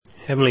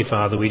Heavenly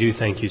Father, we do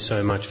thank you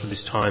so much for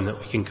this time that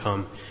we can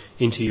come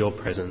into your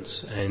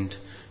presence and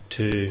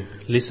to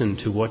listen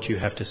to what you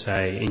have to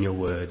say in your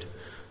word.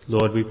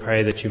 Lord, we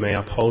pray that you may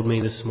uphold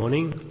me this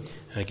morning.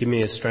 Give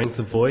me a strength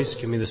of voice,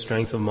 give me the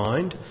strength of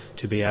mind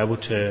to be able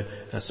to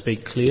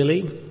speak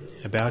clearly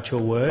about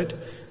your word,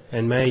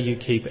 and may you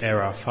keep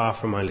error far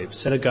from my lips.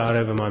 Set a guard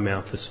over my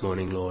mouth this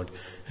morning, Lord,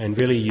 and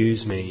really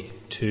use me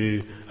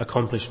to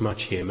accomplish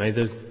much here. May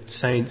the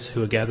saints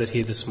who are gathered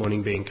here this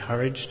morning be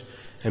encouraged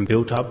and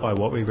built up by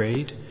what we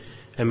read,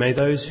 and may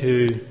those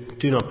who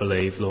do not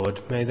believe,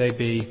 Lord, may they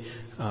be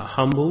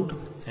humbled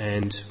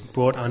and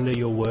brought under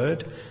your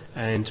word,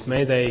 and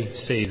may they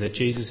see that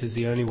Jesus is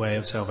the only way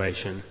of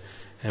salvation.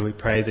 And we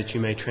pray that you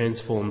may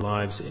transform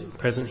lives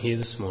present here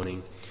this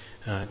morning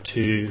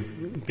to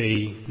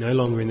be no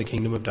longer in the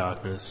kingdom of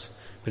darkness,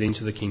 but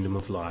into the kingdom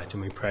of light.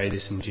 And we pray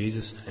this in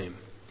Jesus' name.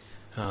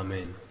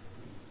 Amen.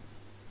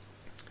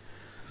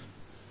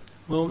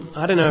 Well,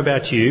 I don't know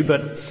about you,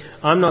 but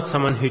I'm not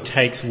someone who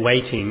takes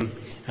waiting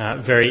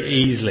very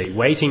easily.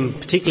 Waiting,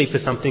 particularly for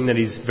something that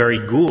is very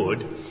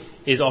good,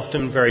 is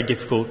often very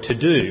difficult to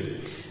do.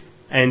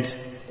 And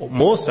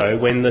more so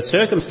when the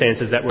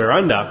circumstances that we're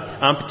under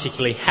aren't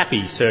particularly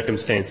happy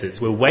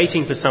circumstances. We're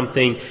waiting for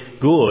something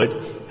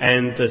good,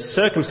 and the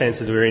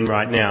circumstances we're in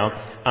right now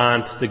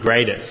aren't the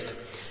greatest.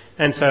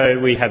 And so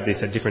we have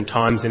this at different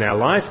times in our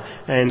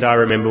life, and I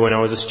remember when I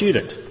was a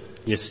student.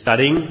 You're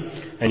studying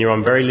and you're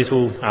on very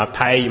little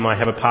pay. You might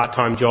have a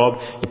part-time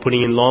job. You're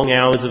putting in long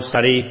hours of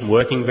study,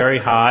 working very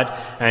hard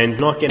and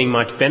not getting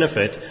much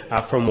benefit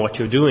from what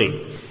you're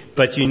doing.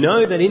 But you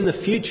know that in the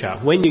future,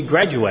 when you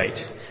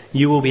graduate,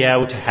 you will be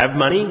able to have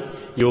money,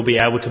 you'll be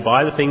able to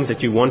buy the things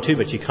that you want to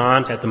but you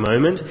can't at the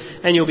moment,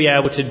 and you'll be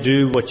able to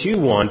do what you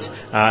want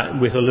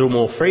with a little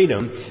more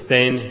freedom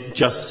than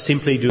just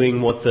simply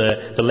doing what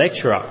the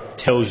lecturer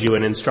tells you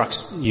and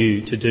instructs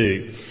you to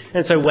do.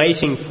 And so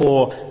waiting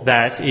for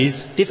that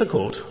is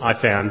difficult, I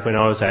found, when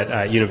I was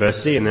at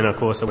university, and then of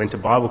course I went to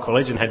Bible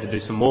college and had to do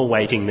some more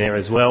waiting there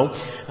as well.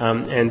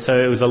 And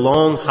so it was a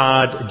long,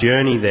 hard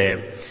journey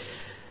there.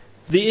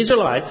 The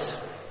Israelites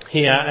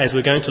here, as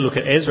we're going to look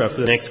at Ezra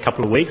for the next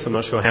couple of weeks, I'm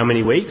not sure how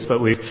many weeks,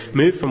 but we've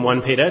moved from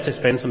 1 Peter to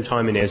spend some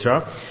time in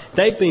Ezra.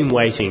 They've been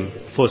waiting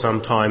for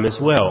some time as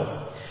well.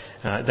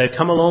 They've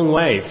come a long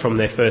way from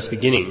their first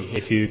beginning.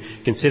 If you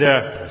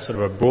consider sort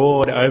of a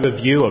broad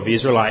overview of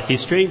Israelite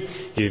history,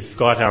 you've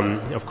got,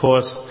 of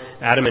course,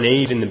 Adam and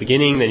Eve in the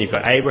beginning, then you've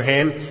got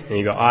Abraham, then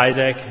you've got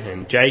Isaac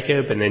and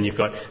Jacob, and then you've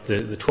got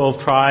the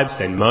 12 tribes,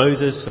 then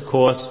Moses, of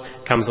course,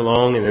 comes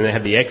along, and then they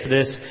have the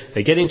Exodus.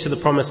 They get into the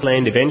Promised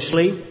Land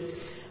eventually,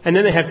 and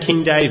then they have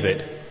King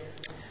David.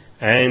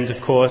 And,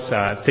 of course,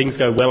 things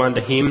go well under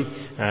him.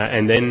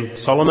 And then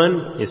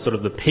Solomon is sort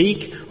of the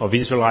peak of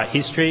Israelite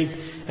history.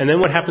 And then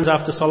what happens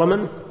after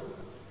Solomon?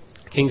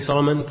 King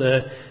Solomon,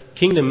 the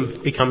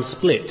kingdom becomes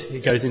split.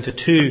 It goes into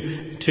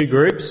two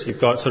groups. You've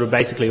got sort of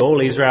basically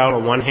all Israel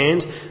on one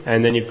hand,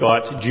 and then you've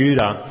got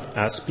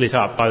Judah split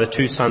up by the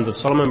two sons of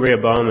Solomon,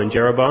 Rehoboam and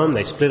Jeroboam.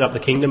 They split up the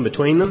kingdom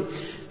between them.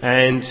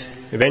 And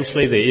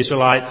eventually the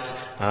Israelites,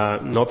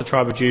 not the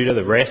tribe of Judah,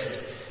 the rest,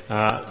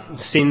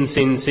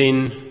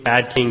 sin,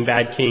 bad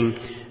king,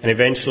 and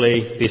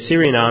eventually the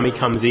Assyrian army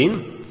comes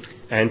in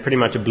and pretty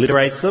much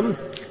obliterates them,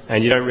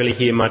 and you don't really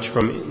hear much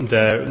from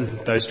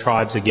those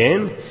tribes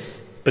again.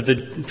 But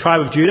the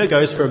tribe of Judah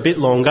goes for a bit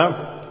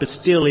longer, but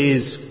still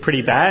is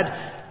pretty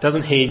bad,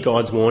 doesn't heed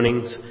God's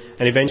warnings,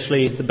 and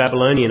eventually the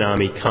Babylonian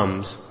army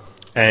comes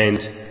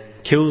and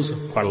kills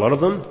quite a lot of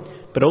them,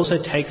 but also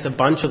takes a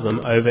bunch of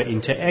them over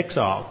into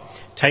exile,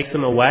 takes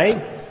them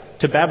away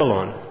to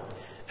Babylon.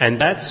 And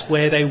that's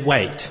where they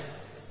wait.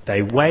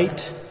 They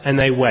wait and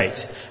they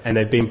wait. And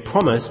they've been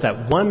promised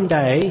that one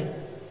day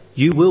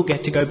you will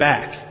get to go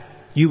back.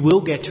 You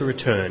will get to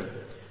return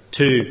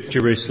to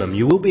Jerusalem.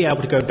 You will be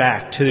able to go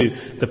back to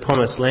the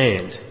Promised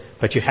Land.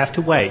 But you have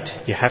to wait.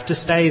 You have to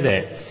stay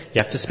there.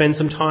 You have to spend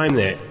some time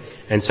there.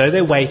 And so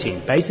they're waiting,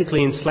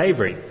 basically in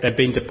slavery. They've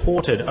been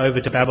deported over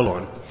to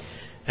Babylon.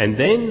 And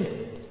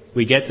then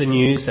we get the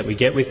news that we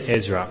get with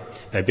Ezra.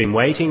 They've been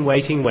waiting,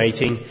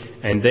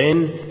 and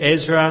then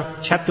Ezra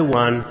chapter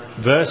 1,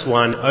 verse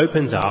 1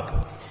 opens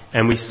up,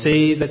 and we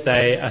see that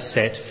they are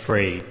set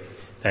free.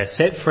 They are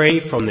set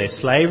free from their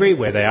slavery,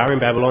 where they are in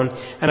Babylon,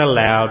 and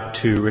allowed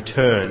to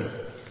return.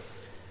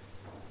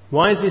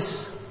 Why is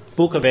this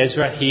book of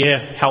Ezra here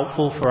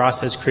helpful for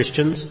us as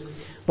Christians?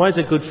 Why is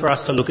it good for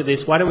us to look at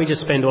this? Why don't we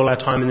just spend all our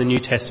time in the New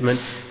Testament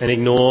and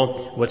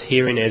ignore what's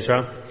here in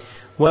Ezra?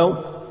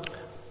 Well,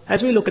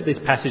 as we look at this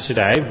passage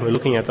today, we're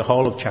looking at the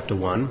whole of chapter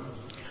 1,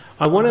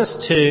 I want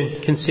us to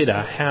consider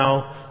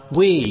how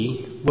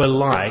we were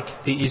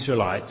like the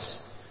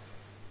Israelites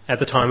at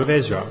the time of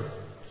Ezra.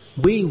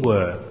 We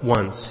were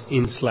once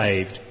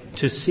enslaved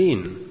to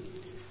sin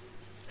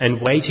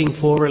and waiting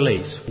for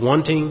release,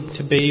 wanting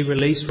to be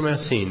released from our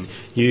sin.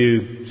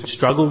 You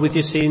struggle with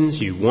your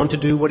sins, you want to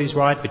do what is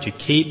right, but you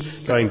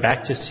keep going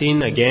back to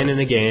sin again and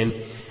again,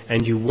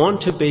 and you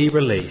want to be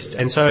released.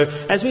 And so,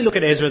 as we look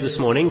at Ezra this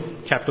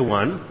morning, chapter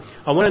 1,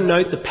 I want to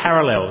note the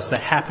parallels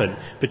that happen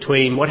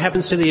between what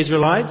happens to the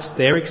Israelites,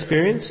 their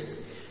experience,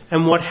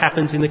 and what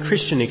happens in the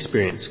Christian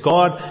experience.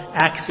 God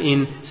acts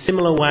in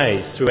similar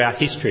ways throughout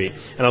history.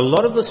 And a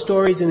lot of the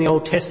stories in the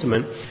Old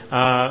Testament,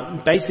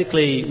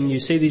 basically, you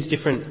see these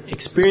different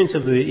experiences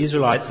of the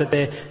Israelites, that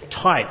they're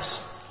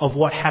types of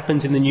what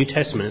happens in the New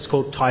Testament. It's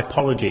called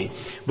typology,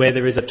 where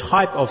there is a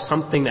type of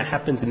something that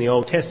happens in the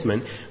Old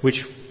Testament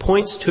which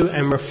points to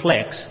and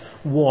reflects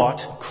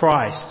what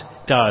Christ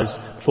does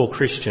for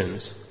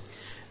Christians.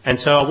 And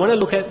so I want to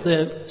look at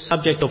the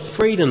subject of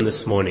freedom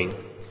this morning,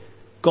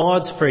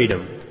 God's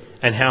freedom,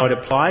 and how it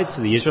applies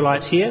to the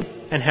Israelites here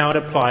and how it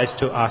applies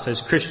to us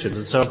as Christians.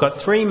 And so I've got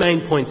 3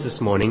 main points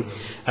this morning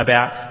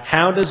about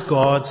how does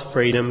God's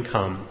freedom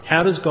come?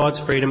 How does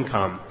God's freedom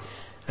come?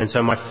 And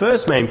so my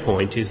first main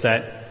point is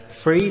that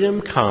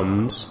freedom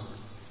comes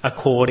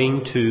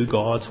according to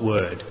God's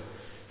word.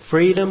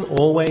 Freedom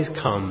always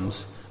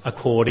comes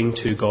according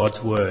to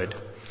God's word.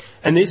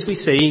 And this we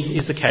see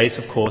is the case,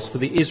 of course, for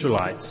the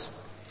Israelites.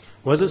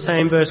 What does it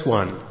say in verse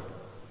 1?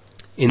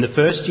 In the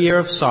first year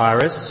of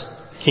Cyrus,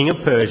 king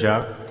of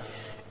Persia,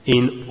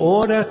 in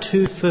order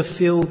to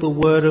fulfill the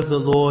word of the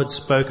Lord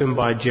spoken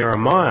by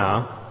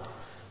Jeremiah,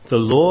 the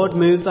Lord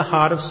moved the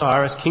heart of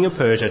Cyrus, king of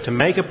Persia, to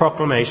make a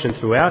proclamation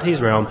throughout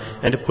his realm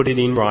and to put it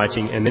in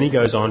writing. And then he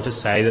goes on to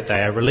say that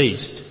they are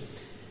released.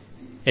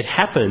 It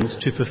happens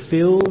to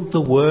fulfill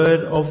the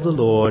word of the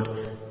Lord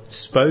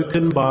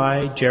spoken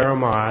by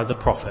Jeremiah the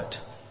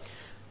prophet.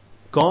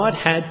 God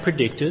had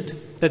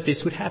predicted that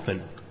this would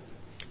happen.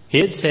 He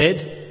had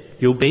said,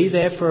 you'll be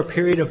there for a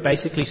period of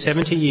basically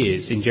 70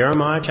 years. In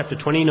Jeremiah chapter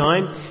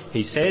 29,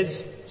 he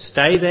says,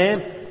 stay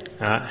there,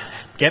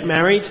 get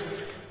married,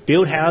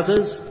 build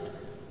houses,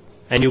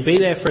 and you'll be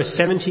there for a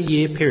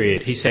 70-year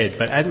period, he said.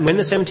 But when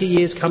the 70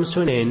 years comes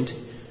to an end,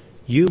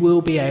 you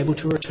will be able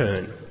to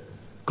return.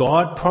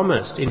 God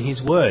promised in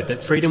his word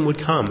that freedom would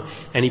come,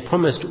 and he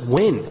promised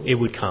when it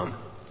would come.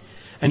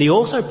 And he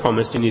also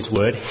promised in his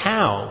word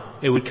how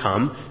it would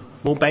come,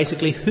 well,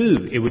 basically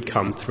who it would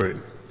come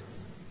through.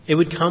 It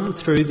would come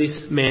through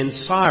this man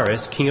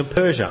Cyrus, king of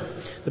Persia.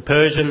 The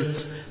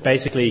Persians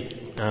basically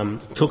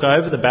took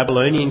over the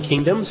Babylonian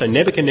kingdom. So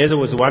Nebuchadnezzar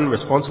was the one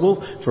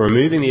responsible for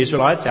removing the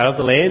Israelites out of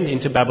the land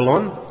into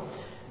Babylon.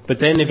 But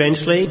then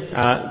eventually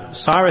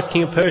Cyrus,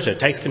 king of Persia,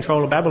 takes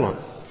control of Babylon.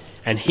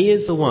 And he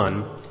is the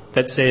one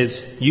that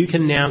says, you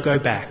can now go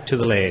back to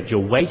the land.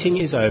 Your waiting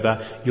is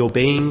over. You're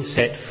being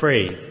set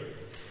free.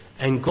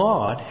 And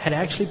God had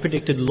actually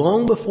predicted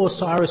long before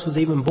Cyrus was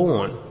even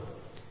born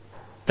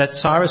that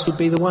Cyrus would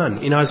be the one.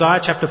 In Isaiah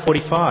chapter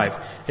 45,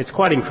 it's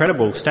quite an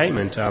incredible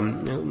statement.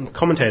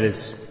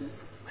 Commentators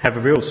have a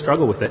real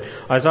struggle with it.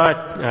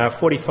 Isaiah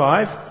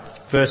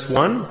 45, verse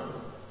 1,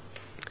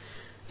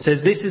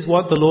 says, this is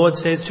what the Lord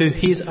says to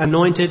his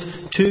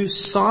anointed, to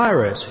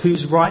Cyrus,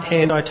 whose right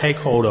hand I take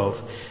hold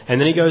of. And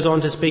then he goes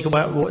on to speak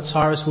about what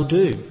Cyrus will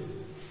do.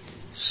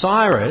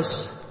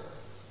 Cyrus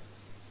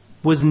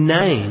was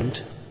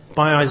named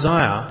by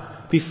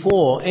Isaiah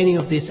before any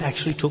of this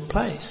actually took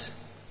place.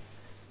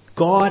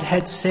 God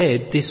had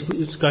said this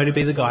was going to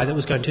be the guy that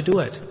was going to do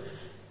it.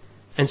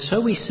 And so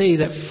we see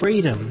that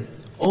freedom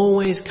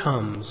always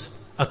comes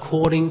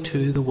according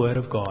to the word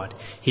of God.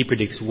 He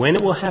predicts when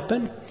it will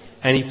happen,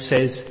 and he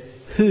says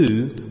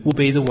who will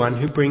be the one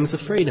who brings the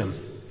freedom.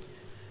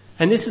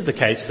 And this is the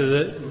case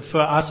for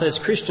us as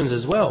Christians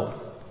as well,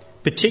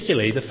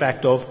 particularly the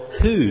fact of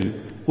who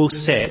will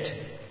set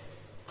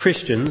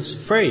Christians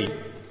free.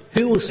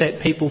 Who will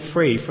set people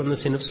free from the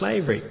sin of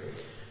slavery?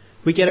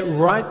 We get it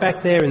right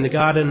back there in the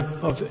Garden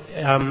of,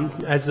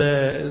 as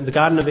the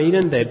Garden of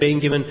Eden. They're being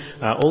given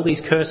all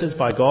these curses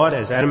by God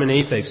as Adam and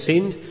Eve, they've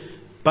sinned.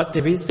 But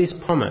there is this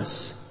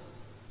promise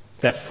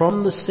that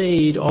from the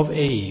seed of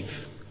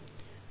Eve,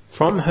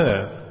 from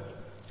her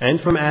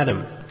and from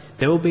Adam,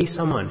 there will be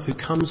someone who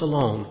comes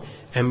along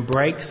and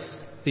breaks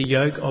the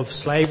yoke of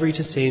slavery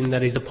to sin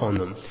that is upon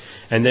them.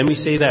 And then we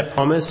see that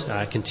promise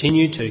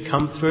continue to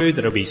come through, that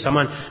it'll be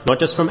someone not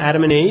just from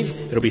Adam and Eve,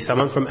 it'll be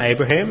someone from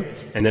Abraham,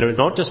 and then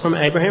not just from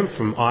Abraham,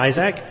 from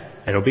Isaac,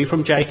 and it'll be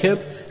from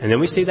Jacob. And then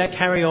we see that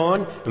carry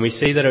on, and we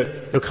see that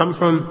it'll come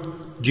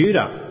from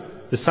Judah,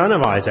 the son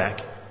of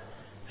Isaac.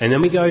 And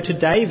then we go to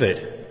David,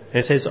 and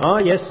it says, oh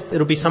yes,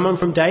 it'll be someone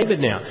from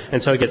David now.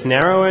 And so it gets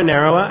narrower and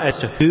narrower as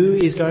to who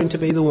is going to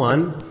be the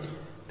one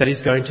that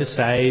is going to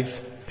save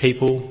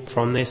people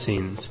from their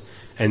sins.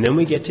 And then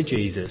we get to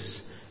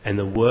Jesus. And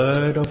the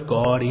word of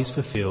God is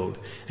fulfilled.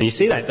 And you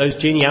see that, those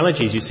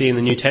genealogies you see in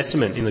the New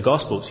Testament, in the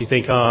Gospels, you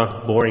think,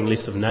 boring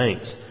lists of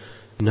names.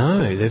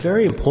 No, they're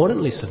very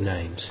important lists of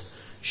names,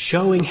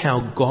 showing how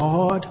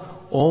God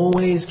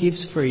always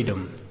gives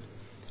freedom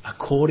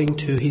according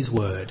to his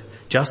word.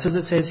 Just as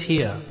it says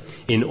here,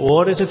 in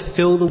order to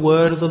fulfill the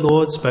word of the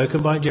Lord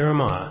spoken by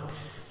Jeremiah,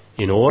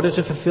 in order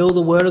to fulfill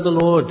the word of the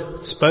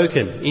Lord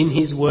spoken in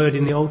his word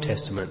in the Old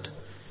Testament,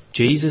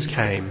 Jesus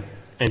came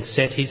and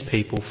set his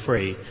people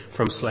free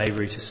from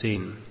slavery to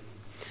sin.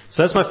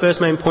 So that's my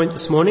first main point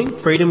this morning.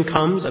 Freedom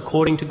comes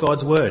according to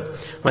God's word.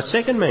 My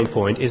second main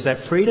point is that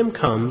freedom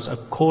comes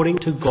according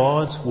to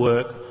God's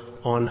work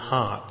on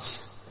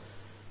hearts.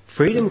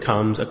 Freedom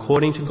comes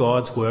according to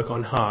God's work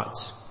on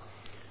hearts.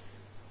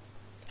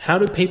 How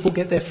do people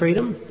get their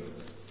freedom?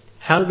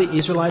 How do the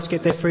Israelites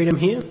get their freedom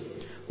here?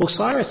 Well,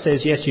 Cyrus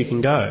says, yes, you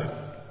can go.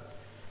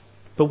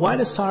 But why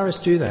does Cyrus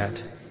do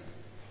that?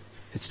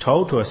 It's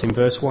told to us in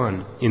verse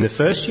 1. In the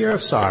first year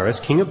of Cyrus,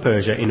 king of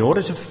Persia, in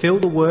order to fulfill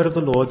the word of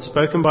the Lord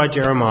spoken by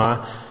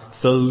Jeremiah,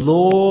 the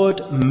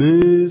Lord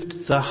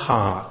moved the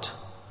heart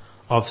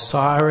of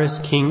Cyrus,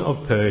 king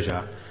of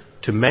Persia,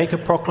 to make a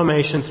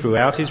proclamation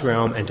throughout his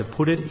realm and to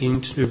put it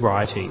into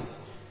writing.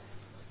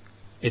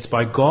 It's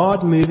by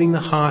God moving the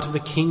heart of a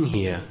king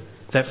here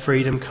that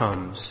freedom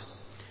comes.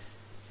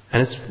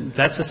 And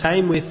that's the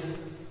same with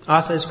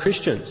us as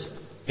Christians.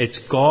 It's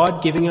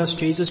God giving us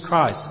Jesus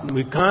Christ.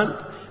 We can't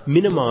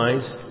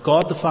minimise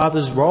God the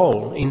Father's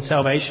role in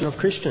salvation of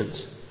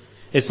Christians.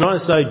 It's not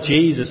as though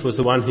Jesus was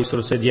the one who sort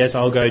of said, yes,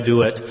 I'll go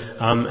do it,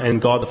 and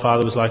God the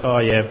Father was like, oh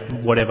yeah,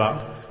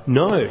 whatever.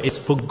 No, it's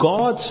for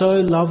God so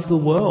loved the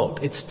world.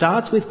 It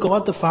starts with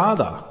God the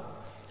Father,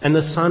 and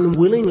the Son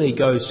willingly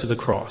goes to the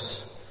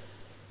cross.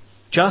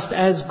 Just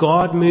as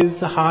God moved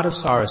the heart of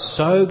Cyrus,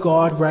 so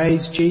God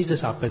raised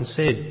Jesus up and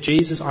said,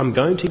 Jesus, I'm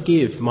going to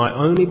give my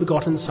only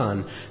begotten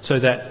Son so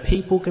that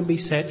people can be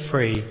set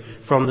free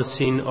from the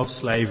sin of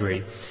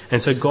slavery.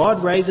 And so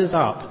God raises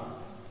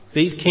up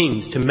these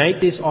kings to make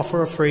this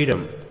offer of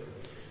freedom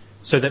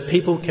so that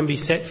people can be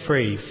set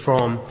free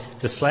from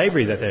the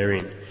slavery that they're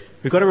in.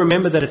 We've got to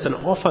remember that it's an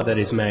offer that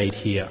is made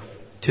here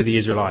to the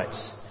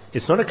Israelites.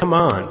 It's not a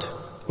command.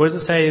 What does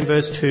it say in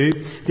verse 2?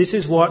 This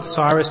is what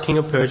Cyrus, king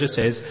of Persia,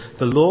 says.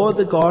 The Lord,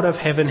 the God of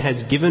heaven,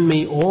 has given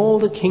me all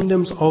the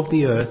kingdoms of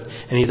the earth,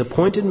 and he has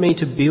appointed me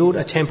to build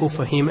a temple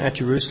for him at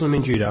Jerusalem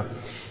in Judah.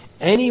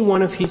 Any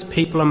one of his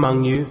people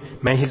among you,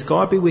 may his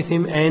God be with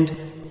him, and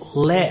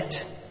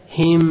let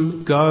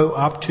him go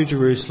up to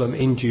Jerusalem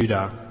in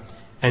Judah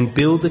and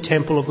build the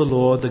temple of the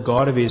Lord, the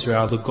God of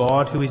Israel, the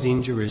God who is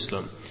in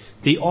Jerusalem.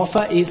 The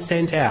offer is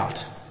sent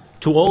out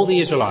to all the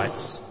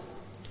Israelites.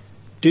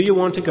 Do you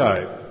want to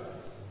go?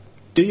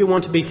 Do you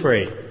want to be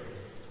free?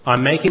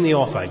 I'm making the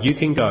offer. You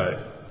can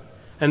go.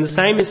 And the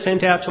same is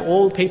sent out to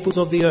all peoples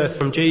of the earth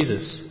from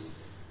Jesus.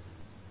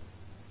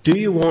 Do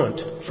you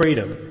want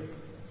freedom?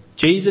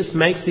 Jesus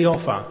makes the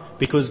offer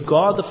because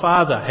God the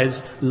Father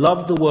has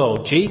loved the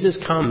world. Jesus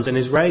comes and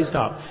is raised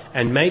up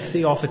and makes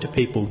the offer to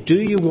people.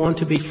 Do you want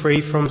to be free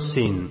from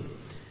sin?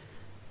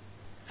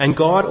 And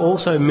God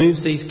also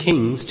moves these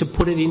kings to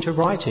put it into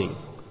writing.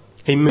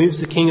 He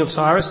moves the king of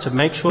Cyrus to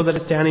make sure that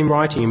it's down in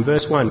writing. In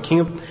verse 1,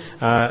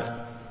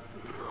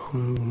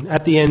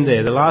 at the end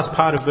there, the last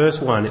part of verse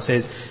 1, it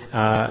says,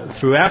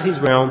 throughout his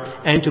realm,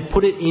 and to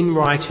put it in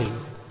writing.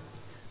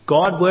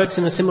 God works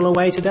in a similar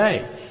way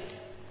today.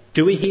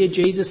 Do we hear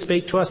Jesus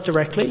speak to us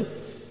directly?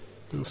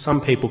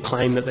 Some people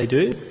claim that they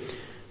do.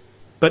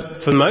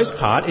 But for the most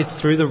part, it's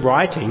through the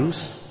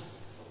writings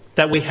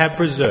that we have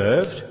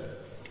preserved,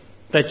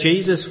 that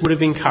Jesus would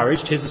have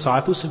encouraged his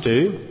disciples to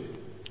do,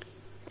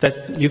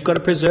 that you've got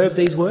to preserve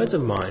these words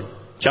of mine.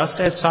 Just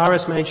as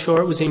Cyrus made sure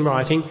it was in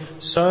writing,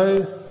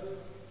 so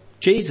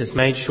Jesus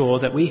made sure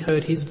that we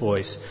heard his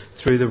voice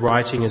through the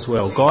writing as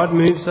well. God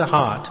moves the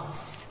heart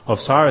of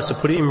Cyrus to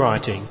put it in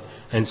writing,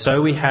 and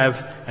so we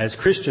have, as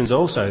Christians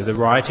also, the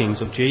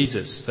writings of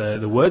Jesus,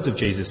 the words of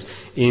Jesus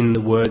in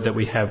the word that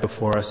we have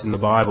before us in the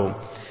Bible.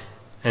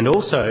 And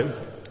also,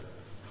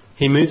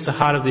 he moves the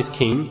heart of this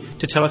king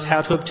to tell us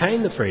how to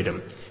obtain the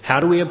freedom. How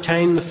do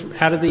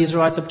the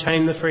Israelites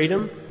obtain the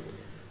freedom?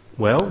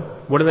 Well,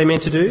 what are they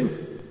meant to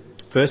do?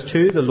 Verse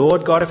 2, the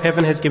Lord God of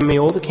heaven has given me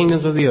all the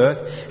kingdoms of the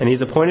earth, and he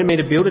has appointed me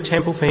to build a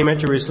temple for him at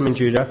Jerusalem in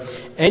Judah.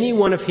 Any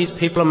one of his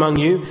people among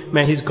you,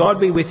 may his God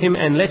be with him,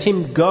 and let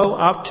him go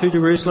up to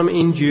Jerusalem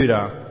in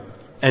Judah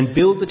and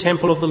build the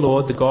temple of the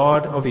Lord, the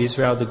God of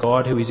Israel, the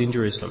God who is in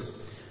Jerusalem.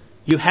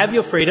 You have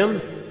your freedom,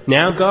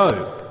 now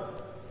go.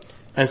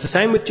 And it's the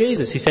same with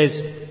Jesus. He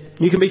says,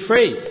 you can be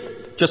free.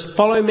 Just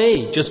follow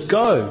me. Just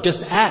go.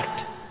 Just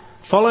act.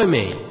 Follow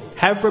me.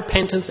 Have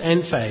repentance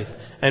and faith.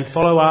 And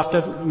follow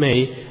after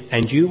me,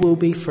 and you will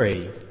be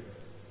free.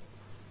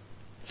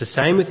 It's the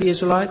same with the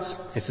Israelites.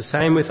 It's the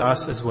same with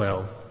us as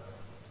well.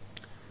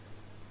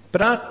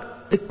 But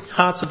aren't the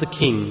hearts of the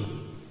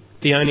king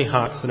the only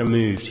hearts that are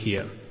moved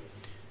here?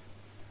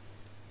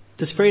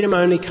 Does freedom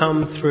only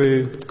come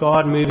through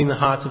God moving the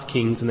hearts of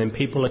kings and then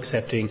people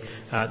accepting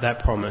that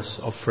promise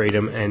of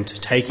freedom and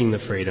taking the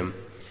freedom?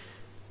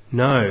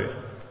 No.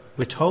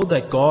 We're told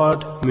that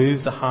God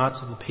moved the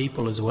hearts of the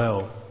people as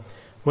well.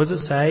 What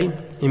does it say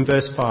in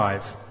verse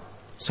 5?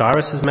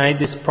 Cyrus has made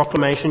this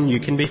proclamation,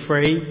 you can be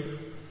free.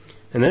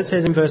 And then it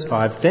says in verse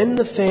 5, then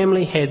the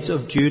family heads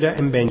of Judah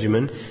and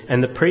Benjamin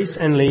and the priests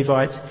and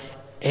Levites,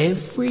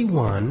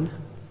 everyone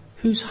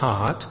whose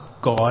heart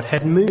God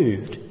had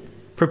moved,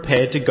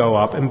 prepared to go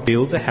up and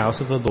build the house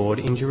of the Lord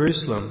in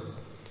Jerusalem.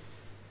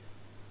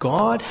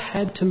 God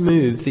had to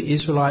move the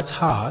Israelites'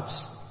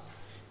 hearts,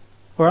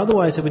 or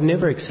otherwise they would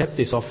never accept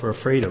this offer of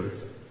freedom.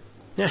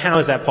 Now, how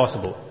is that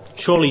possible?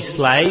 Surely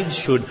slaves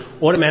should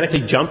automatically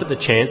jump at the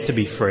chance to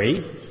be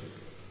free.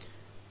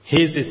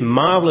 Here's this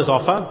marvellous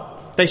offer.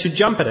 They should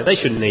jump at it. They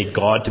shouldn't need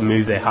God to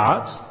move their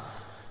hearts.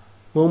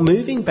 Well,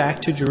 moving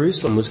back to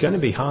Jerusalem was going to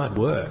be hard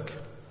work.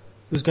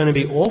 It was going to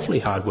be awfully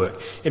hard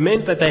work. It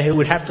meant that they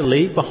would have to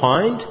leave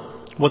behind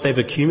what they've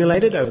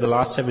accumulated over the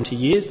last 70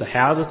 years, the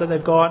houses that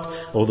they've got,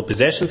 all the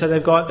possessions that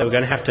they've got. They were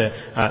going to have to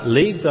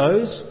leave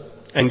those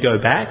and go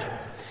back.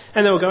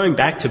 And they were going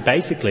back to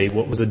basically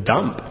what was a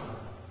dump.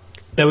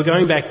 They were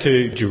going back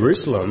to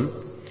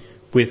Jerusalem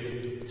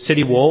with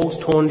city walls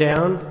torn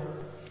down,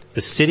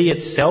 the city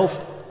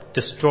itself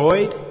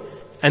destroyed,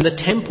 and the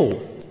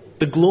temple,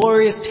 the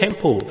glorious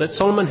temple that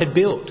Solomon had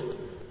built,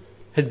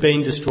 had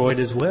been destroyed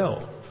as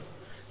well.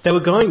 They were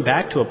going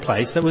back to a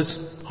place that was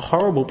a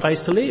horrible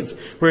place to live.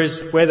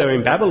 Whereas where they were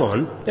in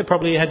Babylon, they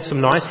probably had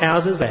some nice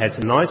houses, they had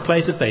some nice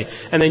places,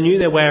 and they knew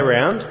their way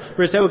around.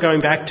 Whereas they were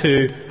going back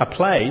to a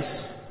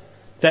place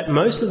that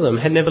most of them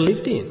had never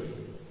lived in.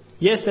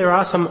 Yes, there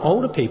are some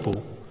older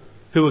people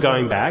who were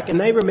going back,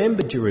 and they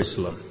remembered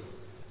Jerusalem.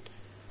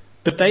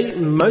 But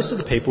most of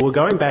the people were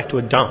going back to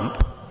a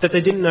dump that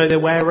they didn't know their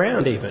way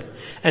around even.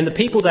 And the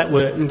people there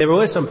were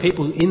always some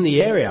people in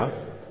the area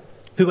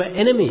who were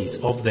enemies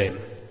of them.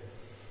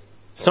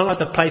 It's not like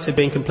the place had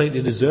been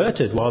completely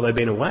deserted while they'd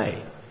been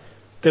away.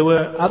 There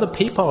were other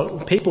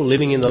people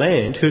living in the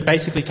land who had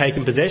basically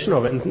taken possession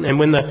of it. And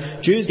when the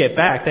Jews get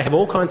back, they have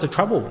all kinds of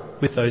trouble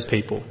with those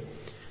people.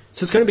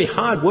 So it's going to be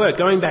hard work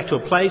going back to a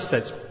place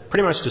that's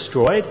pretty much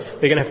destroyed.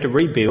 They're going to have to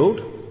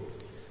rebuild.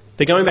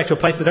 They're going back to a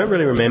place they don't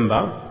really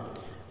remember.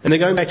 And they're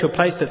going back to a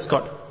place that's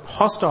got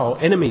hostile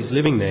enemies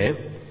living there.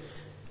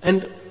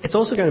 And it's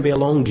also going to be a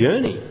long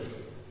journey.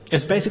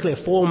 It's basically a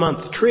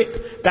 4-month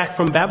trip back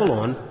from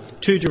Babylon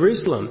to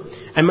Jerusalem.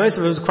 And most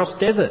of it was across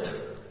desert.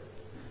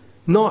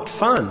 Not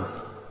fun.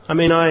 I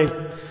mean, I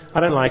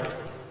don't like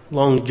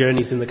long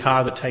journeys in the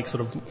car that take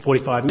sort of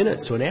 45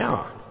 minutes to an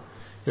hour.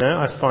 You know,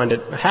 I find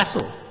it a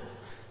hassle.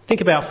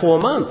 Think about 4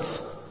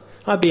 months.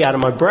 I'd be out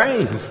of my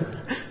brain.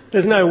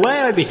 There's no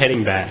way I'd be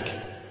heading back.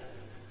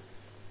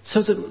 So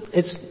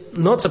it's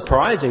not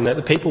surprising that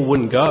the people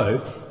wouldn't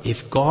go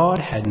if God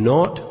had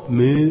not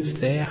moved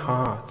their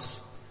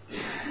hearts.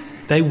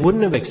 They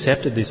wouldn't have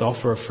accepted this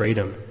offer of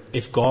freedom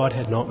if God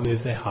had not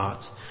moved their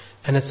hearts.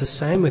 And it's the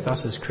same with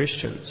us as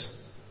Christians.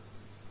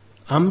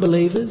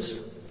 Unbelievers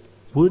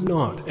would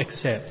not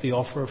accept the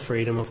offer of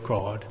freedom of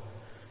God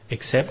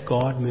except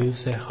God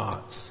moves their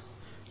hearts.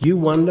 You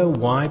wonder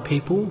why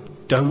people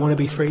don't want to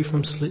be free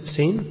from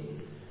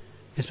sin?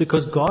 It's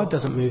because God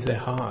doesn't move their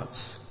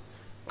hearts.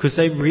 Because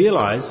they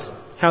realise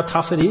how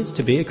tough it is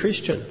to be a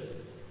Christian.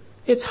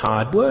 It's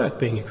hard work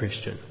being a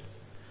Christian.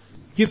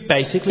 You've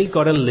basically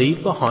got to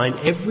leave behind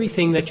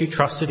everything that you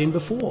trusted in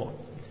before.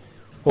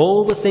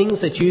 All the things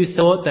that you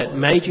thought that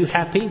made you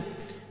happy,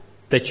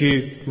 that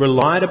you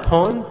relied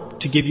upon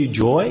to give you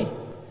joy,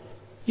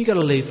 you've got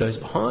to leave those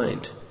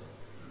behind.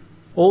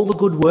 All the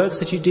good works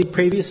that you did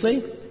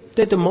previously,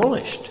 they're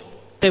demolished.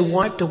 They're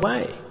wiped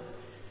away.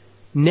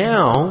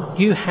 Now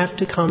you have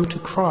to come to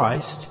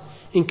Christ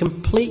in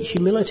complete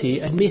humility,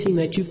 admitting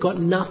that you've got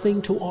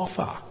nothing to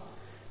offer.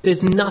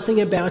 There's nothing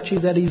about you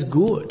that is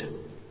good.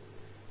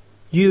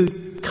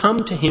 You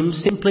come to him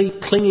simply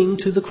clinging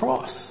to the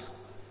cross.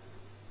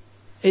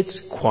 It's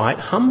quite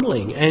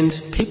humbling,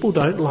 and people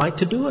don't like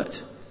to do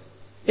it.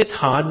 It's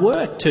hard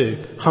work to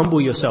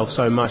humble yourself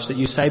so much that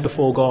you say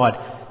before God,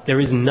 there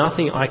is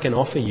nothing I can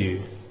offer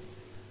you.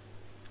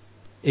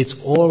 It's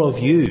all of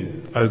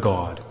you, O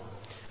God.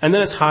 And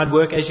then it's hard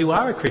work as you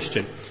are a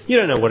Christian. You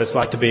don't know what it's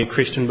like to be a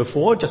Christian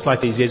before, just like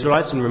these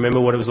Israelites didn't remember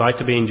what it was like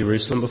to be in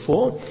Jerusalem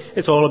before.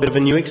 It's all a bit of a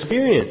new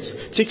experience,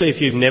 particularly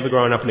if you've never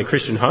grown up in a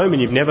Christian home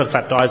and you've never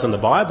clapped eyes on the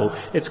Bible.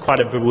 It's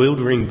quite a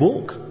bewildering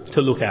book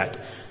to look at.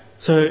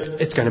 So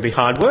it's going to be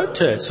hard work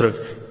to sort of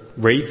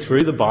read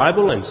through the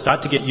Bible and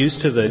start to get used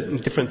to the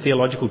different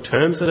theological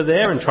terms that are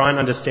there and try and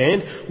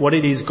understand what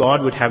it is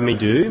God would have me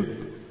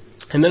do.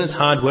 And then it's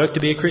hard work to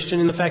be a Christian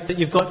in the fact that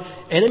you've got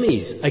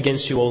enemies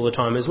against you all the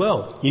time as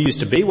well. You used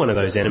to be one of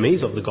those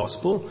enemies of the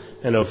gospel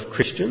and of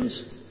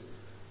Christians.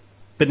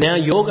 But now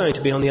you're going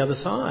to be on the other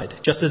side.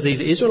 Just as these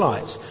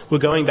Israelites were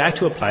going back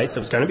to a place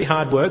that was going to be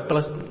hard work,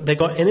 but they've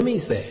got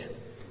enemies there.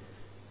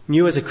 And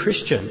you as a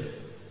Christian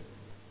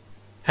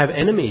have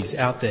enemies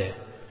out there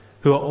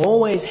who are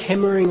always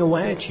hammering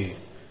away at you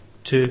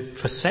to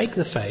forsake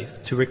the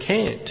faith, to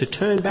recant, to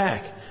turn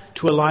back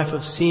to a life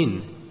of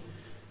sin,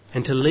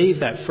 and to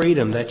leave that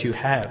freedom that you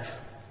have.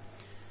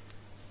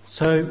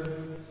 So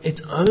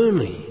it's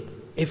only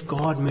if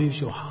God moves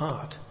your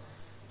heart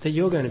that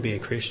you're going to be a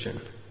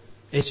Christian.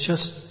 It's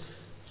just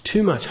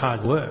too much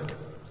hard work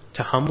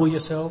to humble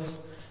yourself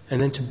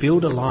and then to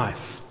build a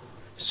life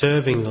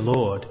serving the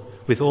Lord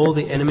with all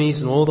the enemies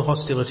and all the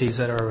hostilities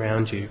that are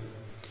around you.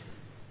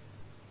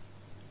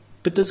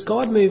 But does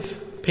God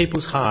move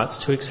people's hearts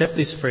to accept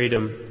this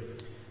freedom?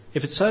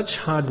 If it's such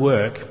hard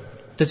work,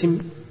 does he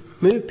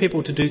move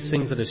people to do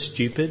things that are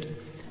stupid?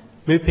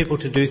 Move people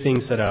to do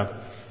things that are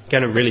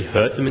going to really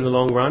hurt them in the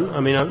long run? I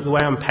mean, the way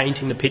I'm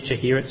painting the picture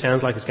here, it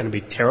sounds like it's going to be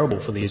terrible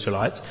for the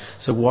Israelites.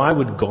 So why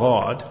would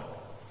God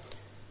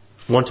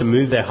want to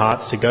move their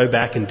hearts to go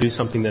back and do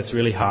something that's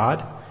really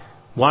hard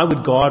Why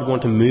would God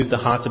want to move the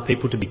hearts of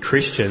people to be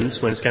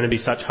Christians when it's going to be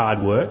such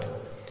hard work?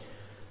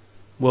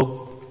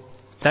 Well,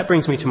 that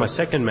brings me to my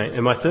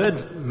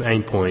third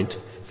main point.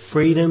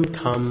 Freedom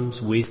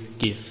comes with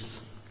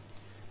gifts.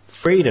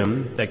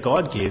 Freedom that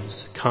God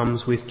gives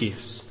comes with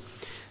gifts.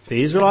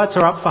 The Israelites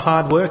are up for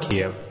hard work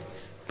here,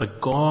 but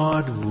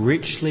God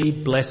richly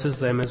blesses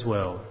them as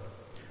well.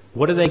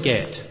 What do they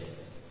get?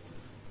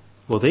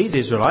 Well, these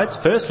Israelites,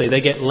 firstly,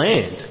 they get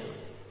land.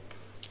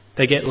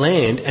 They get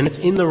land, and it's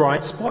in the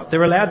right spot.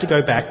 They're allowed to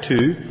go back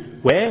to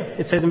where?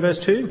 It says in verse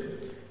 2,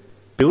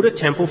 build a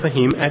temple for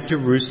him at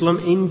Jerusalem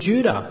in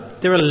Judah.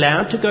 They're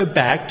allowed to go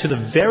back to the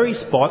very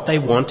spot they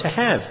want to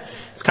have.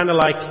 It's kind of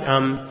like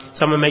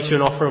someone makes you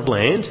an offer of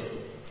land,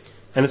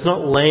 and it's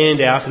not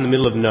land out in the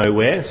middle of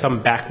nowhere,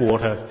 some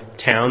backwater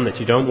town that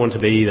you don't want to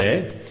be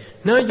there.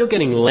 No, you're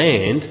getting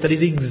land that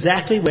is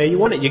exactly where you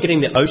want it. You're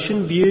getting the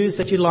ocean views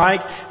that you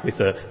like, with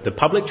the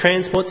public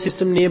transport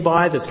system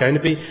nearby that's going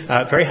to be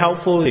very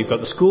helpful. You've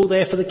got the school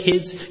there for the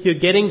kids. You're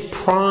getting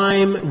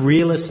prime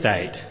real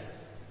estate.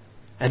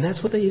 And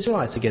that's what the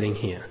Israelites are getting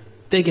here.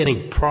 They're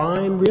getting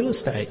prime real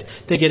estate.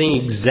 They're getting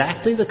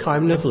exactly the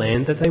kind of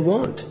land that they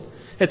want.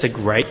 It's a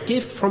great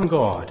gift from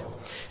God.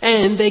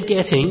 And they're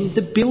getting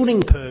the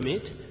building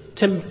permit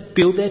to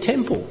build their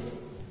temple.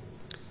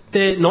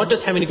 They're not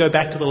just having to go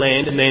back to the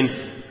land and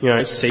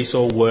then, cease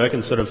all work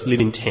and sort of live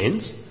in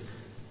tents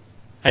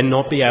and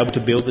not be able to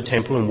build the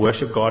temple and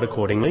worship God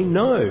accordingly.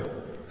 No.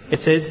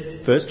 It says,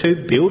 verse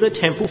 2, build a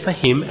temple for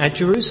him at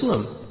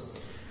Jerusalem.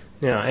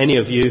 Now, any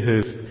of you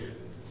who've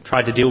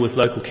tried to deal with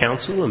local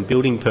council and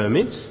building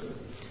permits,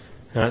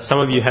 some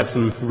of you have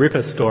some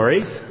ripper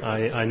stories,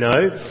 I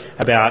know,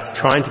 about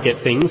trying to get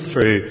things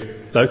through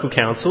local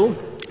council.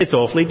 It's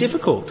awfully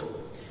difficult.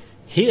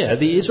 Here,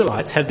 the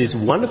Israelites have this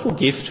wonderful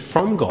gift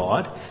from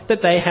God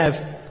that they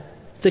have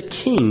the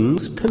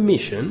king's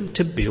permission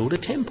to build a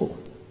temple.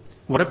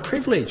 What a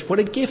privilege, what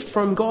a gift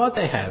from God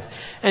they have.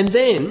 And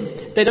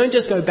then they don't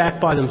just go back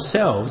by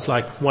themselves,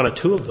 like one or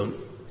two of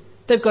them.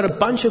 They've got a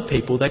bunch of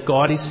people that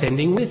God is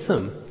sending with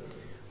them.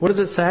 What does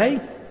it say?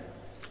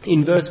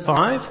 In verse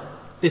 5,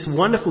 this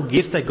wonderful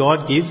gift that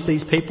God gives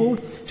these people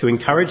to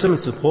encourage them and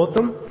support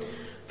them.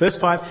 Verse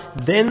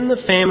 5, then the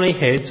family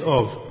heads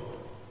of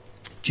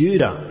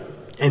Judah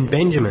and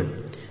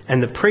Benjamin,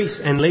 and the priests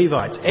and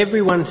Levites,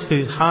 everyone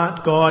whose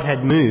heart God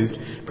had moved,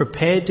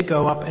 prepared to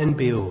go up and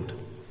build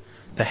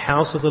the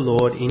house of the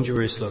Lord in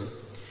Jerusalem.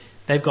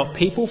 They've got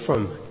people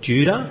from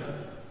Judah.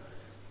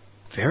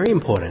 Very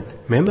important.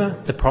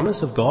 Remember the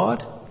promise of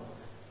God?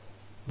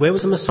 Where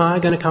was the Messiah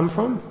going to come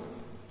from?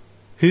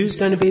 Who's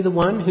going to be the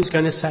one who's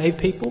going to save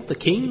people? The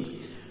king?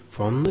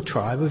 From the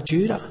tribe of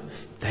Judah.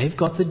 They've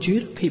got the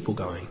Judah people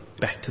going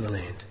back to the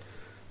land.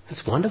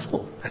 That's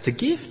wonderful. That's a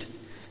gift.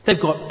 They've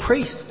got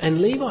priests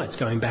and Levites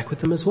going back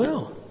with them as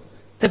well.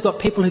 They've got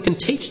people who can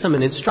teach them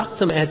and instruct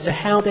them as to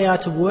how they are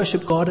to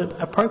worship God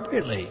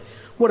appropriately.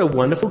 What a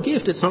wonderful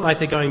gift. It's not like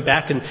they're going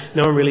back and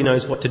no one really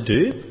knows what to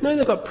do. No,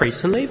 they've got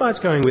priests and Levites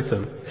going with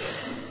them.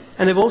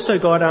 And they've also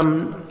got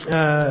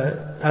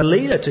a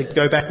leader to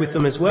go back with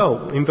them as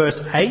well. In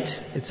verse 8,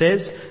 it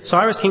says,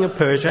 Cyrus, king of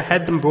Persia,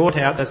 had them brought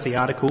out, that's the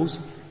articles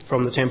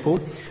from the temple,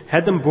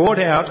 had them brought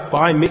out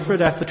by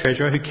Mithridath the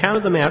treasurer, who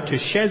counted them out to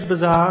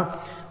Sheshbazzar,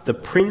 the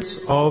prince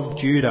of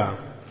Judah.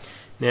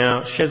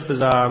 Now,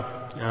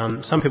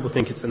 Sheshbazzar, some people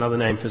think it's another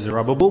name for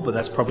Zerubbabel, but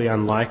that's probably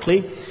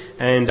unlikely.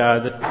 And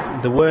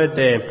the word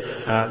there,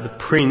 the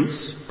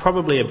prince,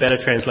 probably a better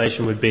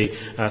translation would be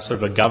sort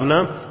of a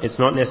governor. It's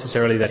not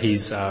necessarily that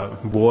he's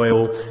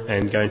royal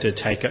and going to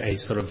take a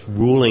sort of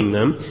ruling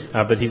them,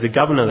 but he's a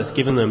governor that's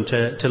given them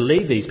to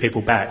lead these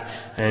people back.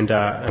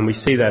 And we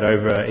see that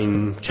over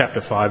in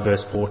chapter 5,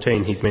 verse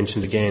 14. He's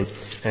mentioned again.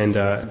 And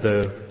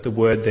the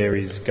word there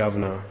is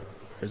governor.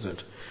 Is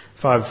it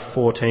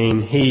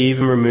 5:14? He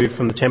even removed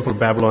from the temple of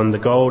Babylon the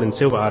gold and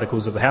silver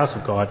articles of the house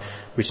of God,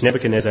 which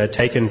Nebuchadnezzar had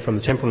taken from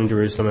the temple in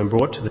Jerusalem and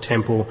brought to the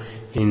temple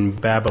in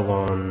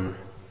Babylon.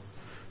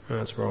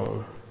 That's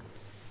wrong.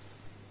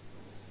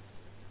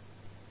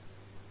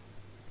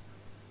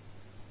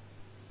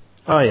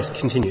 Oh yes,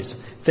 continues.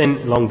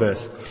 Then, long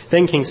verse.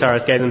 Then King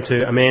Cyrus gave them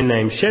to a man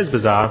named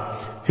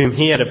Sheshbazzar, whom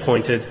he had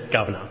appointed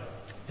governor.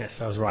 Yes,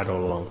 I was right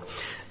all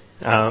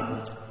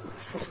along.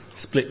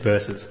 Split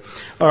verses.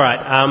 All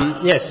right.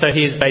 Yes, so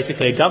he is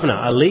basically a governor,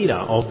 a leader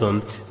of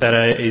them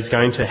that is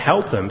going to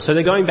help them. So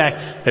they're going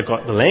back. They've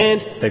got the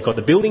land. They've got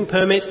the building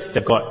permit.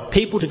 They've got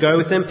people to go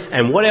with them.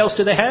 And what else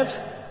do they have?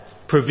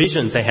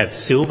 Provisions. They have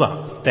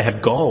silver. They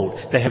have gold.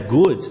 They have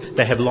goods.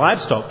 They have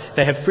livestock.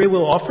 They have free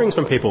will offerings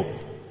from people.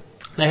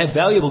 They have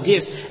valuable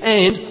gifts.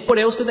 And what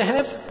else do they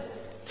have?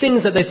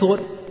 Things that they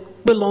thought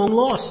were long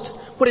lost.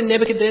 What did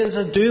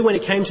Nebuchadnezzar do when he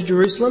came to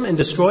Jerusalem and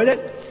destroyed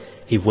it?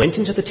 He went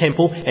into the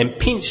temple and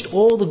pinched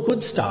all the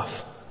good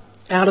stuff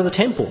out of the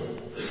temple.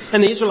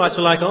 And the Israelites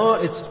were like, oh,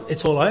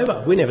 it's all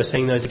over. We're never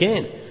seeing those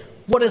again.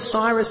 What does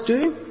Cyrus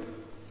do?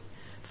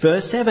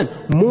 Verse 7,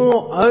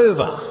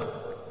 moreover,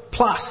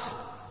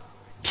 plus,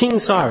 King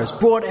Cyrus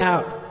brought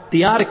out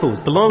the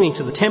articles belonging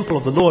to the temple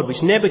of the Lord,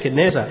 which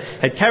Nebuchadnezzar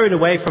had carried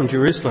away from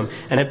Jerusalem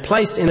and had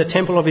placed in the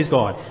temple of his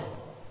God.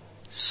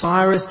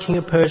 Cyrus, king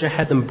of Persia,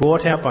 had them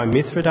brought out by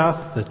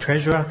Mithridath, the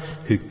treasurer,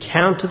 who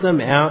counted them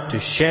out to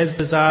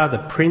Sheshbazzar, the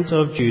prince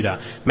of Judah,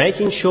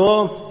 making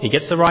sure he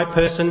gets the right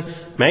person,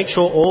 make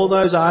sure all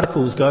those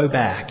articles go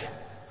back.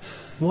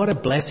 What a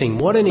blessing,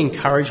 what an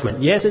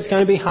encouragement. Yes, it's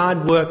going to be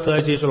hard work for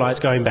those Israelites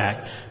going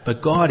back,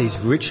 but God is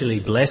richly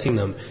blessing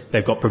them.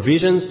 They've got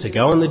provisions to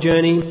go on the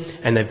journey,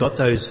 and they've got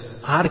those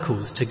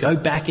articles to go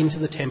back into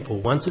the temple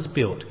once it's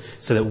built,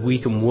 so that we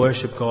can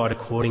worship God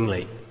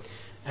accordingly.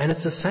 And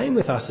it's the same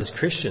with us as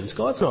Christians.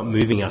 God's not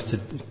moving us to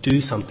do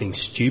something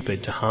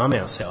stupid, to harm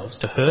ourselves,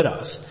 to hurt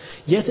us.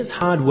 Yes, it's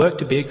hard work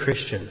to be a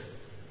Christian,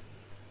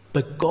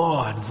 but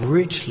God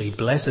richly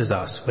blesses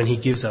us when he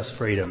gives us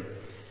freedom.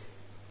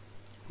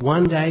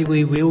 One day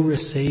we will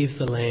receive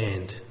the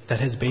land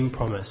that has been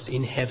promised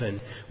in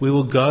heaven. We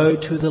will go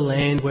to the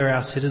land where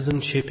our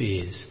citizenship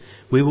is.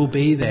 We will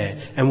be there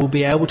and we'll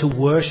be able to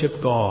worship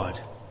God.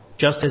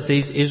 Just as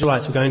these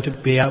Israelites were going to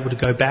be able to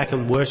go back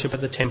and worship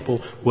at the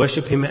temple,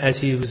 worship him as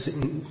he was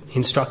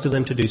instructed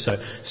them to do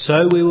so.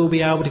 So we will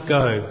be able to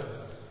go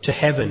to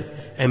heaven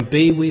and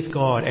be with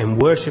God and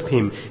worship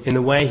him in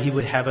the way he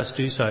would have us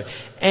do so.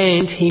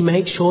 And he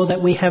makes sure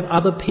that we have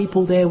other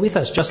people there with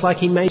us, just like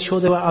he made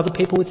sure there were other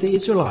people with the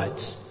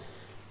Israelites.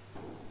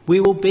 We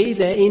will be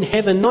there in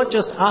heaven, not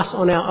just us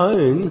on our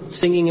own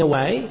singing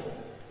away.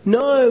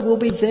 No, we'll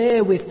be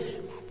there with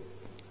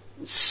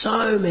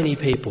so many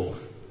people.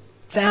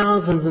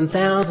 Thousands and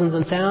thousands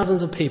and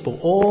thousands of people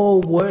all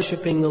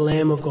worshipping the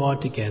Lamb of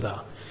God together.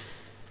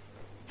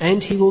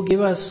 And he will give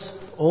us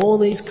all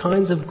these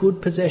kinds of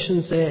good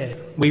possessions there.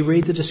 We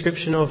read the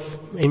description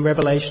in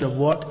Revelation of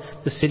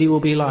what the city will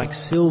be like: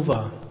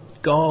 silver,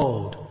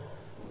 gold,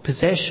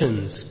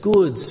 possessions,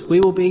 goods.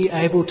 We will be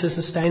able to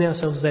sustain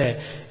ourselves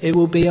there. It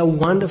will be a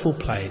wonderful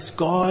place.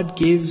 God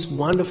gives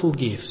wonderful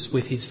gifts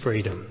with his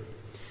freedom.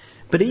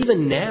 But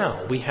even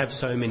now we have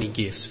so many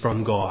gifts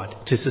from God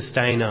to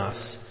sustain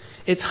us.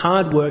 It's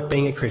hard work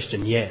being a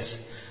Christian, yes,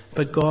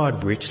 but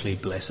God richly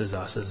blesses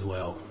us as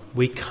well.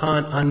 We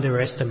can't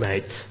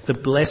underestimate the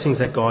blessings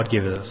that God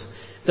gives us.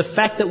 The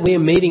fact that we're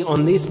meeting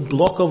on this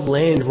block of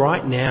land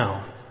right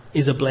now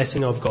is a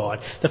blessing of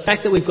God. The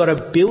fact that we've got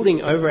a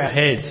building over our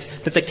heads,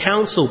 that the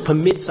council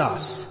permitted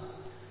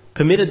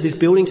this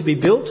building to be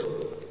built,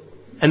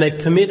 and they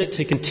permit it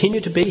to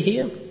continue to be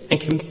here, and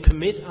can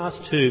permit us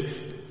to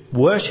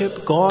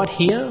worship God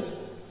here,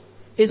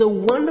 is a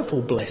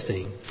wonderful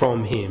blessing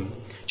from him.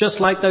 Just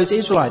like those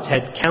Israelites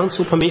had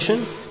council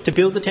permission to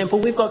build the temple,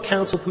 we've got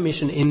council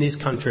permission in this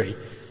country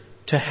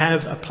to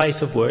have a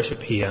place of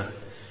worship here.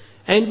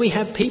 And we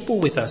have people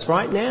with us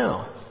right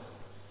now.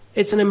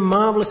 It's a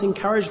marvellous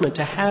encouragement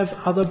to have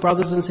other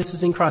brothers and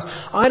sisters in Christ.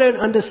 I don't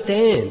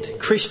understand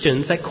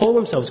Christians that call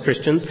themselves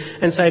Christians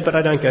and say, but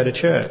I don't go to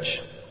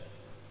church.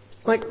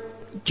 Like,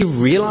 do you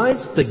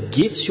realise the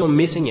gifts you're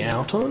missing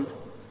out on?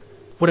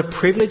 What a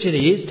privilege it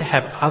is to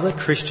have other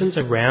Christians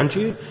around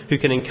you who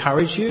can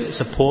encourage you,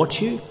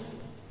 support you.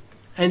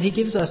 And he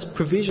gives us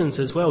provisions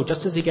as well,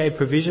 just as he gave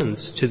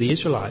provisions to the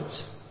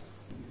Israelites.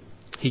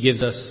 He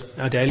gives us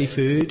our daily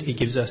food, he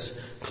gives us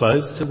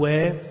clothes to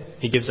wear,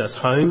 he gives us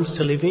homes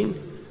to live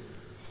in.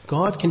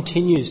 God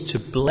continues to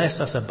bless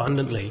us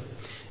abundantly.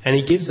 And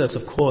he gives us,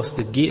 of course,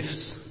 the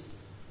gifts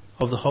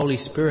of the Holy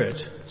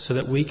Spirit so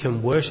that we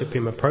can worship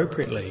him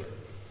appropriately.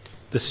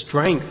 The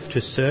strength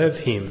to serve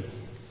him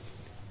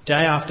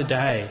day after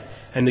day,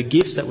 and the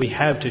gifts that we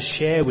have to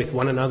share with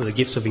one another, the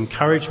gifts of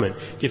encouragement,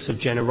 gifts of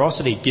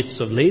generosity, gifts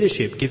of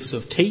leadership, gifts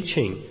of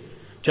teaching.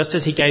 Just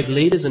as he gave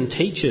leaders and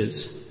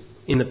teachers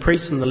in the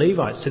priests and the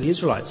Levites to the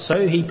Israelites,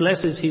 so he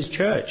blesses his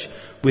church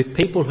with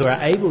people who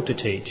are able to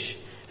teach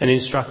and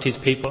instruct his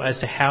people as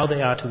to how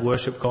they are to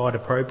worship God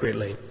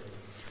appropriately.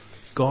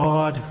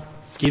 God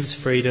gives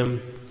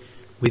freedom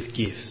with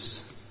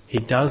gifts. He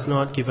does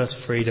not give us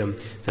freedom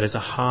that is a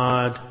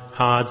hard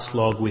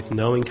slog with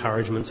no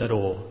encouragements at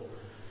all.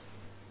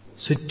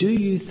 So do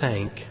you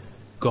thank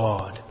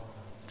God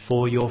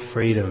for your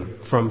freedom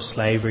from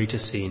slavery to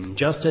sin,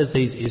 just as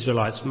these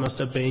Israelites must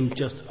have been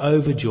just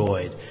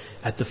overjoyed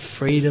at the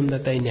freedom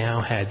that they now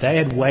had? They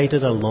had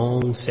waited a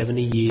long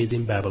 70 years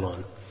in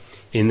Babylon,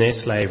 in their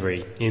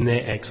slavery, in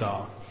their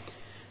exile,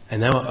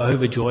 and they were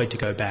overjoyed to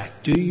go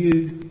back. Do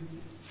you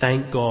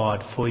thank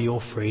God for your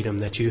freedom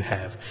that you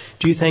have?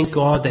 Do you thank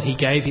God that he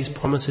gave his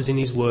promises in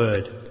his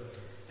word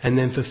and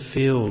then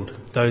fulfilled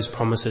those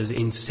promises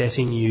in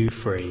setting you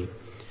free?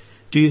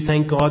 Do you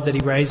thank God that he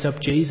raised up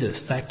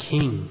Jesus, that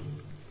King,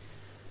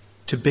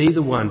 to be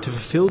the one to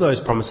fulfill those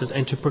promises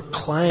and to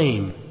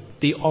proclaim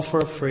the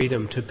offer of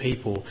freedom to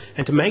people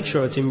and to make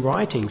sure it's in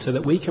writing so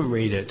that we can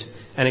read it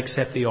and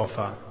accept the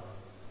offer?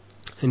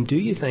 And do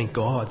you thank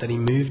God that he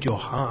moved your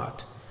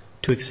heart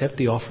to accept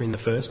the offer in the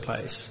first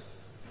place?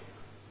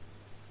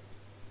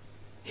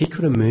 He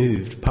could have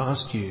moved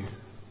past you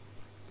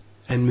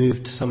and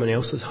moved someone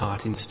else's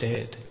heart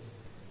instead.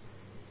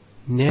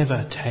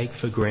 Never take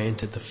for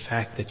granted the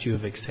fact that you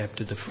have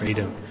accepted the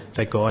freedom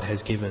that God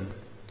has given.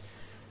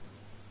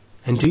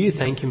 And do you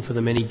thank him for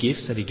the many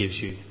gifts that he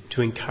gives you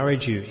to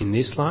encourage you in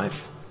this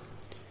life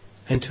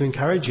and to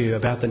encourage you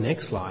about the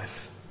next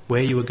life,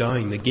 where you are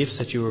going, the gifts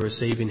that you will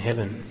receive in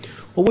heaven?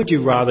 Or would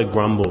you rather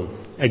grumble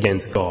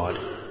against God?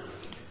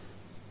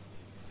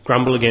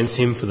 Grumble against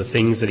him for the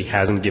things that he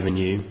hasn't given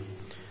you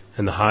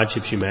and the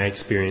hardships you may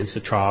experience, the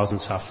trials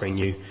and suffering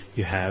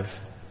you have.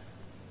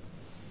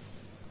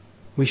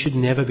 We should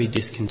never be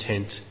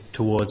discontent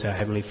towards our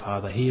Heavenly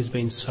Father. He has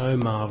been so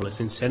marvellous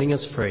in setting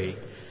us free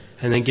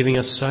and then giving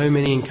us so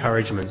many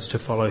encouragements to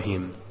follow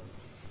him.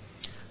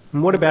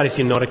 And what about if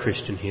you're not a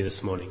Christian here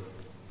this morning?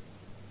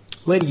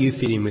 Where do you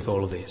fit in with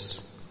all of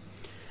this?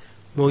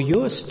 Well,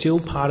 you're still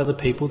part of the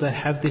people that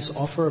have this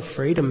offer of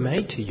freedom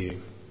made to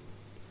you.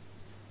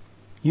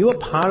 You are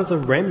part of the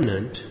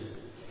remnant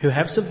who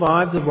have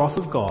survived the wrath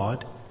of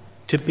God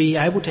to be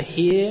able to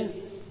hear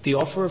the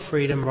offer of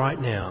freedom right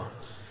now.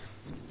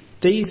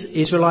 These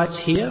Israelites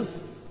here,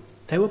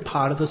 they were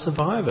part of the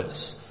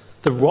survivors.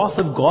 The wrath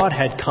of God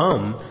had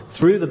come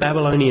through the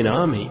Babylonian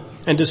army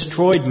and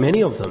destroyed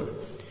many of them.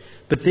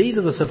 But these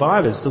are the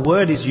survivors. The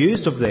word is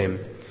used of them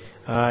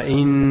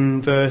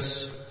in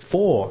verse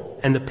 4.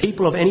 And the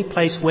people of any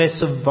place where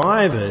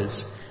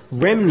survivors,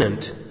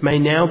 remnant, may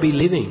now be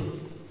living.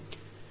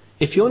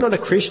 If you're not a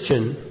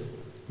Christian,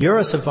 you're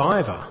a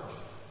survivor.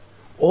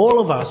 All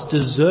of us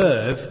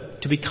deserve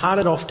to be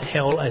carted off to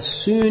hell as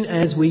soon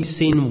as we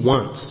sin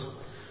once.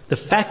 The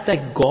fact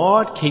that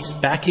God keeps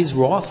back his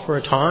wrath for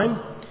a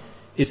time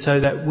is so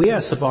that we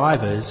are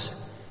survivors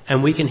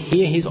and we can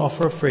hear his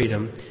offer of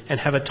freedom and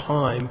have a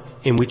time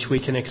in which we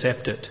can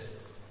accept it.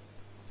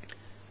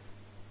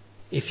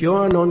 If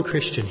you're a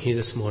non-Christian here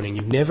this morning,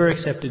 you've never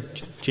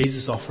accepted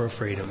Jesus' offer of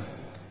freedom,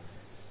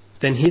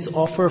 then his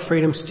offer of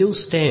freedom still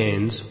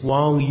stands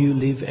while you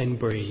live and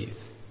breathe.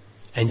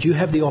 And you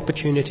have the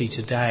opportunity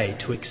today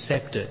to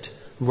accept it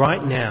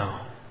right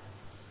now.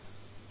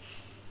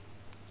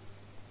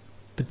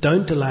 But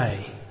don't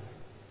delay,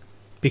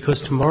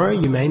 because tomorrow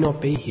you may not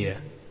be here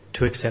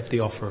to accept the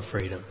offer of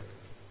freedom.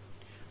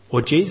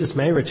 Or Jesus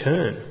may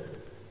return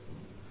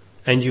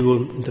and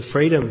the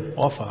freedom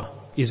offer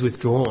is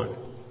withdrawn.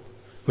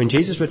 When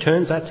Jesus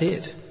returns, that's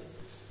it.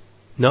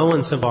 No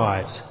one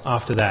survives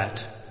after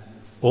that.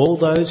 All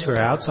those who are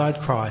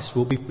outside Christ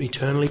will be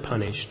eternally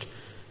punished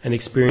and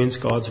experience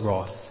God's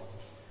wrath.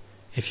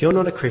 If you're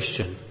not a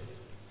Christian,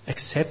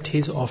 accept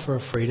his offer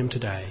of freedom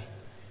today.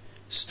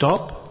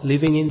 Stop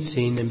living in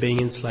sin and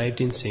being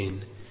enslaved in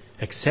sin.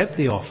 Accept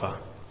the offer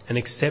and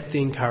accept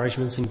the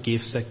encouragements and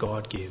gifts that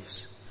God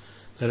gives.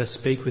 Let us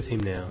speak with him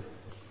now.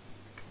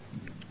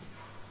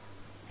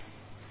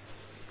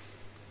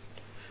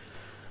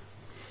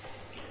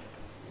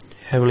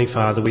 Heavenly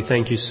Father, we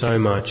thank you so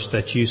much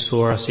that you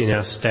saw us in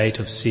our state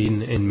of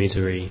sin and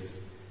misery,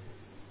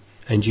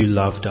 and you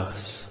loved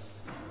us.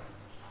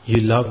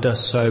 You loved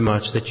us so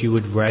much that you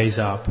would raise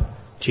up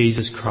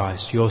Jesus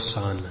Christ, your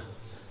Son,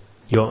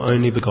 your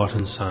only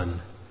begotten Son,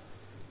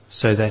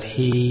 so that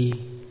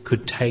he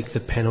could take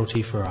the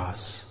penalty for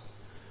us,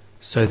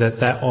 so that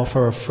that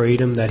offer of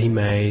freedom that he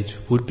made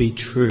would be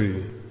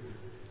true.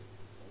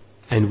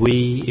 And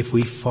we, if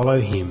we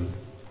follow him,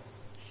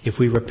 if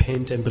we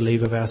repent and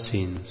believe of our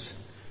sins,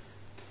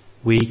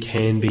 we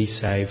can be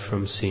saved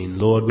from sin.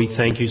 Lord, we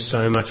thank you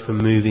so much for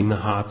moving the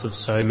hearts of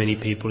so many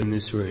people in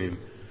this room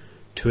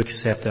to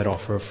accept that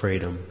offer of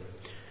freedom.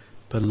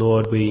 But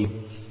Lord, we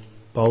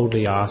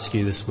boldly ask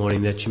you this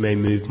morning that you may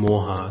move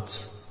more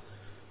hearts.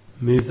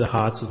 Move the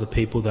hearts of the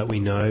people that we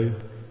know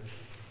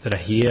that are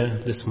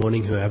here this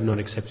morning who have not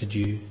accepted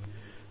you,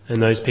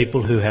 and those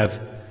people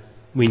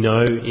we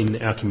know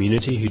in our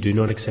community who do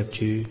not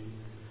accept you.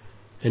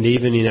 And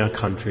even in our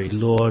country,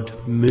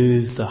 Lord,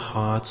 move the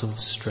hearts of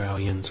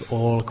Australians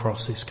all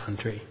across this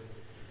country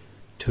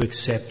to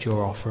accept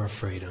your offer of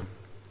freedom.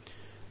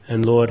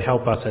 And Lord,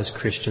 help us as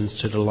Christians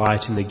to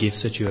delight in the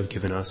gifts that you have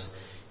given us.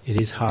 It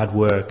is hard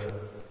work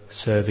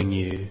serving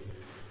you,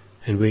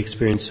 and we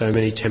experience so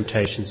many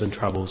temptations and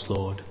troubles,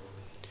 Lord.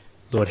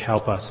 Lord,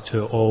 help us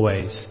to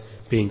always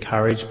be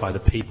encouraged by the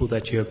people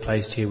that you have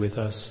placed here with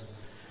us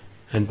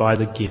and by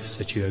the gifts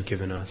that you have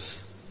given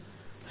us.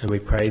 And we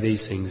pray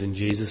these things in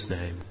Jesus'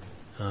 name.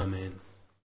 Amen.